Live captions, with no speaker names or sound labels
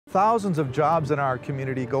Thousands of jobs in our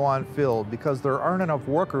community go unfilled because there aren't enough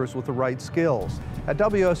workers with the right skills. At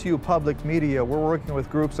WOSU Public Media, we're working with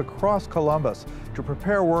groups across Columbus to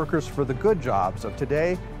prepare workers for the good jobs of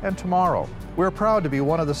today and tomorrow. We're proud to be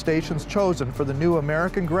one of the stations chosen for the new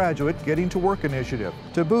American Graduate Getting to Work initiative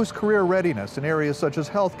to boost career readiness in areas such as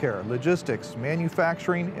healthcare, logistics,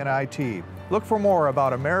 manufacturing, and IT. Look for more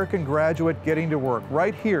about American Graduate Getting to Work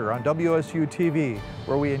right here on WOSU TV,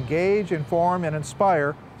 where we engage, inform, and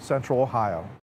inspire Central Ohio.